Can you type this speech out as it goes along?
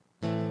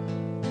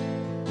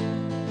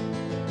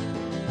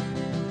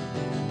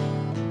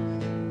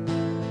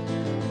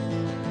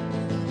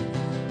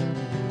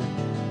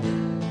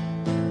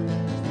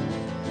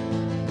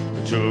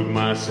took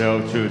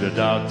myself to the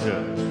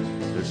doctor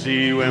to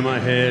see where my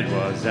head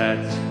was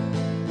at.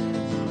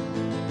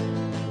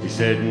 He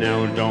said,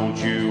 now don't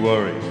you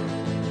worry,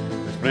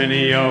 there's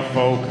plenty of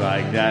folk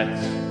like that.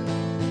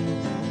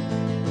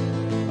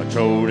 I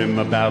told him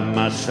about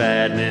my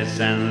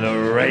sadness and the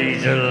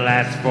rage that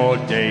lasts for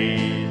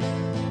days.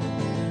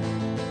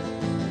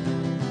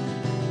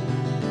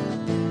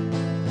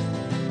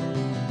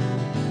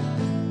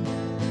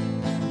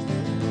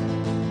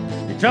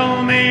 He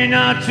told me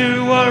not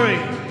to worry,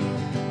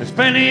 there's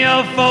plenty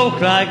of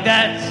folk like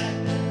that.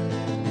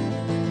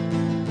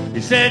 He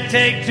said,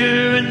 take 2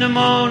 in the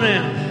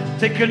morning,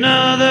 take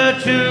another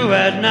 2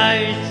 at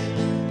night.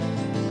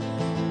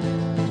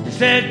 He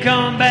said,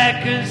 come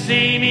back and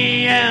see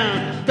me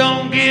and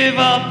don't give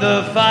up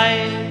the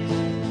fight.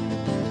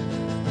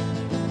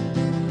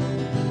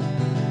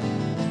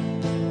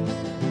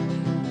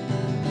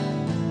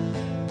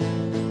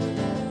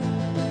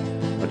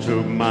 I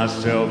took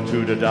myself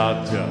to the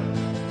doctor.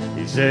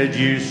 He said,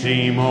 you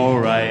seem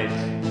alright.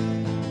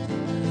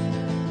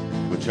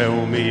 Well,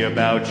 tell me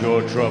about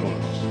your troubles.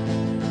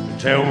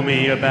 Tell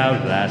me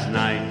about last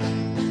night.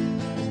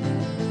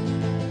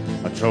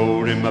 I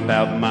told him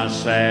about my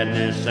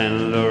sadness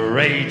and the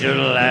rage that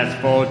lasts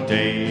for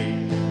days.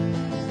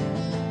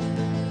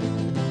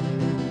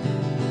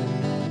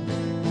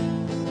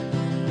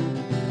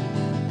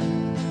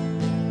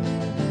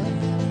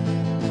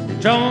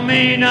 He told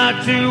me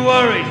not to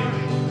worry,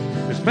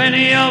 there's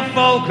plenty of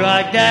folk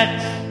like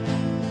that.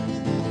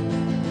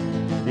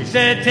 He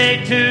said,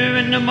 take 2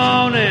 in the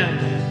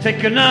morning,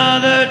 take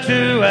another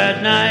 2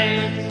 at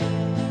night.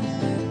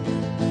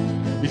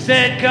 He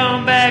said,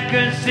 come back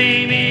and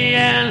see me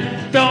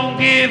and don't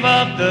give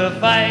up the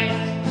fight.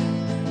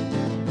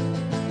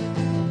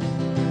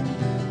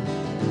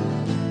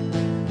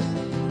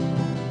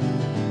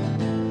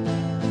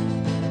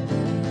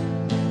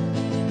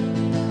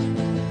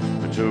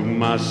 I took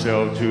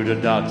myself to the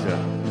doctor.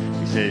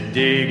 He said,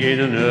 dig in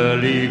an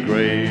early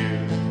grave.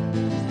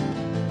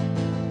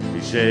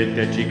 He said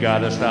that you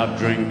gotta stop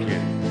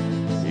drinking,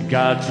 you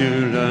got to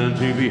learn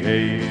to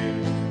behave.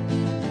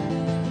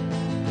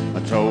 I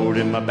told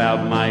him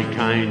about my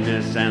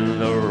kindness and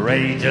the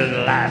rage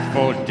that lasts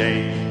for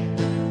days.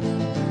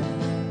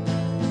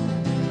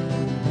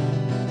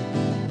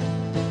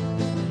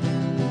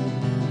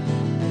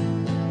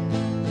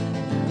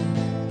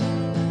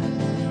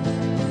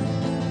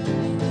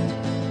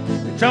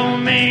 He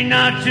told me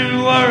not to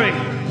worry,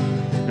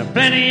 there are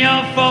plenty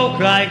of folk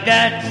like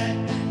that.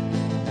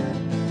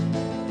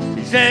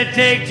 He said,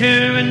 take 2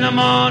 in the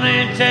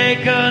morning,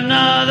 take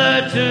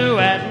another 2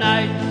 at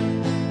night.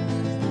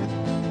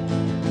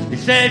 He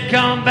said,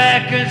 come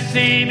back and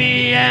see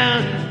me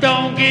and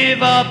don't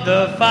give up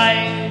the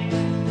fight.